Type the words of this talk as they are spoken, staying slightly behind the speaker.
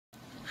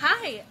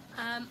Hi,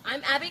 I'm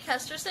Abby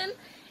Kesterson,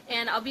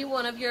 and I'll be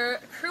one of your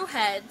crew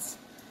heads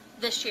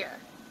this year.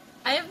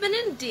 I have been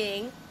in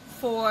Ding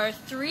for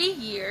 3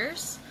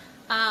 years,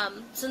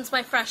 since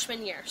my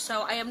freshman year,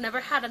 so I have never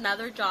had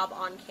another job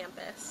on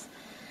campus.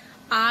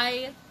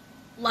 I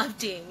love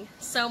Ding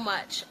so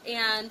much,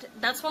 and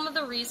that's one of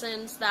the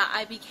reasons that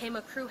I became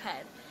a crew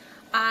head.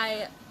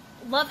 I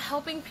love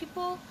helping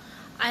people.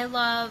 I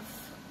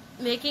love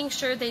making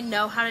sure they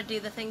know how to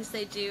do the things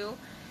they do.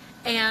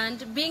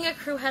 And being a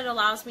crew head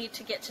allows me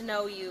to get to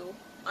know you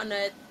on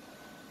a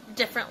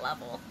different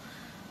level.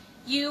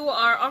 You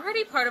are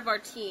already part of our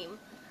team,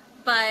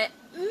 but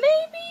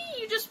maybe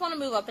you just want to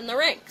move up in the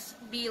ranks.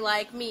 Be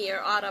like me or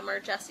Autumn or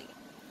Jesse.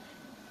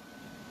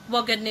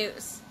 Well, good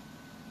news.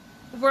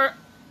 We're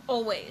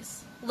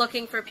always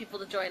looking for people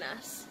to join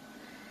us.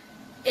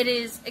 It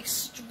is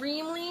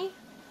extremely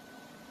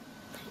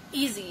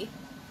easy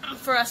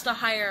for us to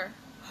hire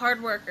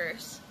hard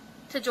workers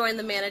to join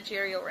the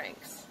managerial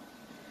ranks.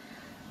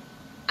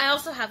 I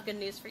also have good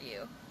news for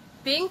you.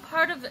 Being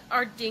part of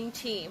our Ding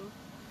team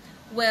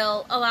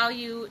will allow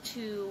you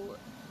to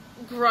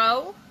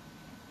grow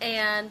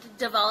and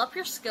develop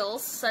your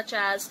skills such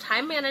as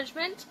time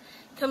management,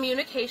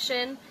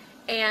 communication,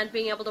 and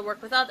being able to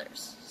work with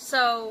others.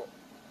 So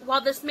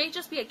while this may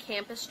just be a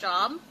campus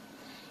job,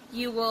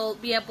 you will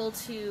be able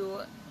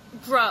to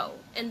grow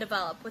and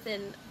develop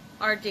within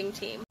our Ding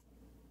team.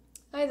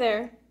 Hi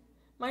there.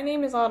 My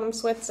name is Autumn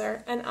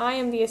Switzer, and I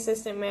am the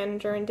Assistant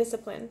Manager in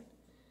Discipline.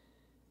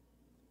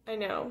 I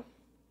know,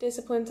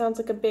 discipline sounds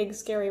like a big,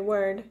 scary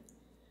word,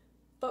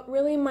 but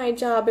really my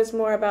job is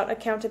more about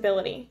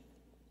accountability.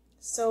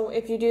 So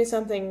if you do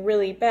something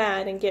really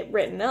bad and get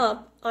written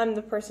up, I'm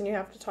the person you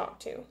have to talk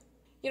to.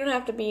 You don't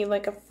have to be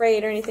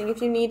afraid or anything.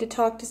 If you need to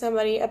talk to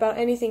somebody about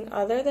anything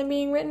other than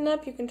being written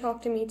up, you can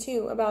talk to me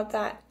too about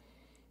that.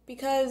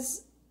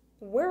 Because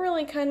we're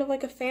really kind of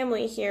like a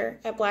family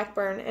here at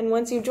Blackburn, and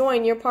once you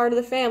join, you're part of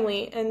the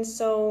family, and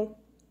so,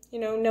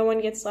 no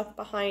one gets left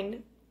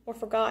behind or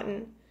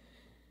forgotten.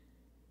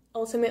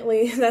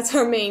 Ultimately, that's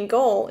our main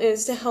goal,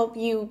 is to help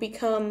you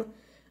become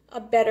a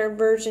better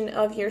version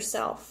of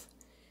yourself.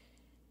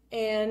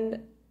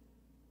 And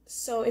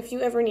so if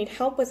you ever need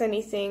help with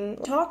anything,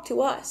 talk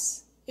to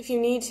us. If you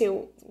need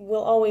to,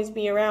 we'll always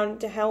be around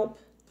to help.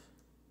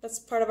 That's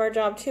part of our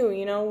job too,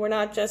 We're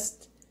not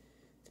just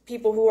the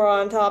people who are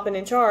on top and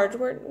in charge.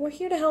 We're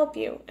here to help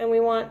you, and we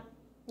want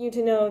you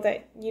to know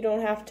that you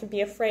don't have to be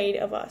afraid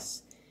of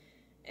us.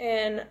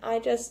 And I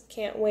just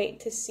can't wait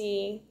to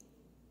see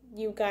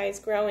you guys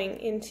growing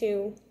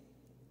into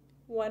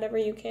whatever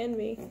you can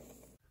be.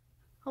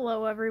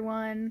 Hello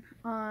everyone.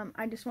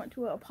 I just want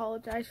to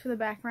apologize for the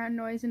background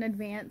noise in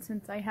advance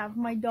since I have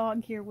my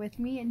dog here with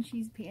me and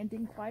she's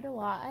panting quite a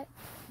lot.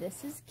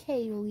 This is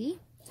Kaylee.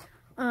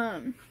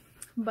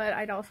 But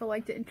I'd also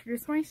like to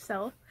introduce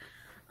myself.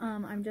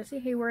 I'm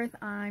Jessie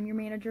Hayworth. I'm your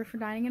manager for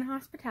dining and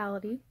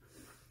hospitality.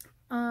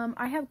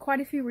 I have quite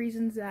a few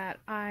reasons that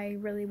I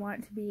really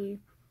want to be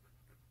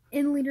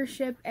in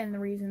leadership, and the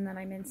reason that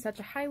I'm in such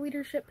a high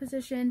leadership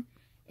position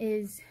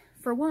is,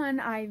 for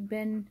one, I've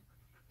been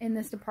in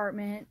this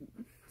department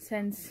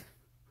since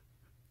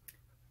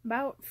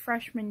about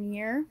freshman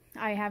year.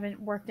 I haven't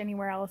worked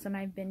anywhere else, and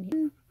I've been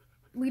in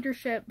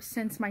leadership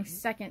since my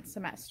second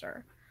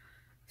semester.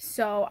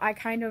 So I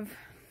kind of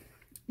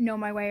know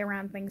my way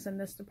around things in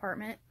this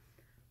department.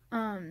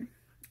 And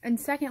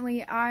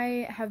secondly,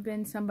 I have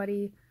been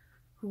somebody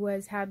who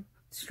has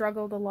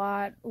struggled a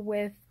lot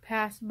with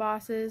past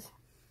bosses.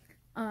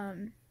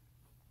 On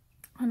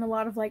a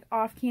lot of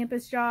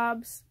off-campus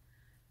jobs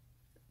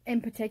in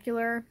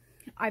particular.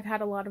 I've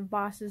had a lot of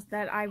bosses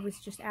that I was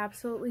just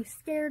absolutely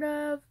scared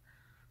of.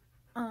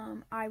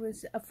 I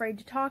was afraid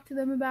to talk to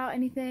them about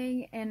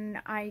anything, and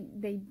I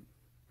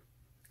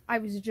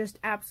was just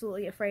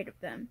absolutely afraid of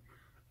them.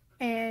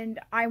 And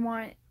I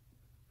want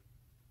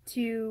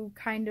to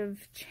kind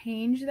of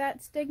change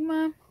that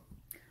stigma.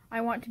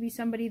 I want to be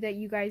somebody that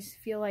you guys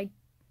feel like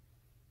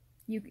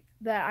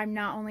that I'm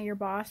not only your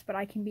boss, but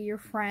I can be your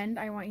friend.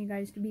 I want you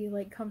guys to be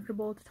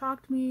comfortable to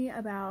talk to me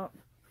about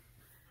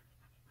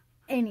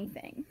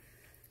anything.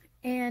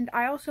 And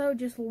I also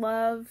just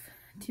love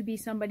to be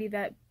somebody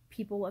that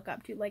people look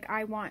up to.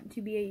 I want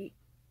to be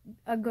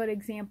a good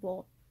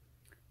example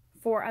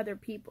for other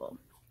people.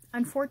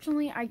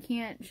 Unfortunately, I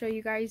can't show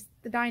you guys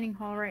the dining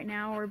hall right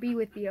now or be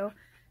with you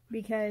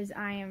because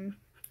I am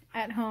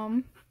at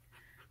home,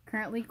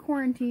 currently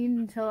quarantined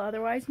until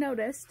otherwise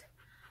noticed.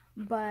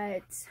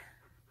 But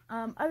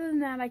other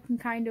than that, I can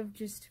kind of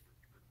just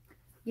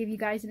give you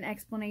guys an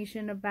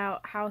explanation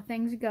about how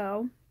things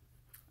go.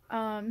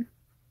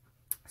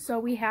 So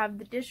we have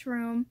the dish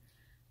room,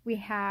 we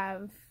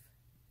have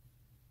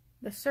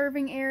the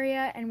serving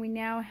area, and we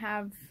now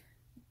have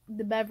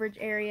the beverage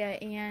area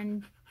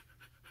and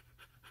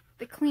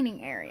the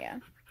cleaning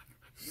area.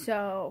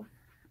 So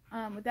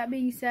with that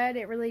being said,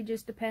 it really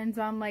just depends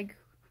on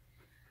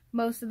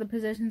most of the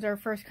positions are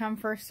first come,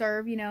 first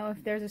serve. You know,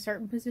 if there's a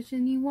certain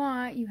position you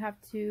want, you have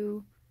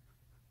to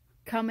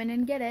come in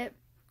and get it.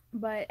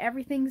 But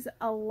everything's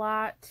a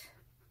lot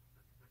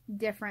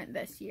different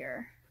this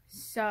year.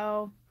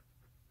 So,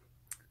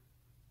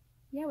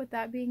 yeah, with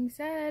that being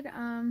said,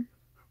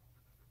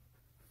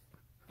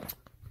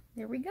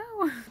 there we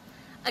go.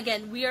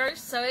 Again, we are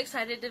so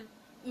excited to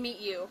meet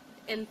you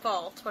in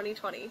fall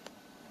 2020.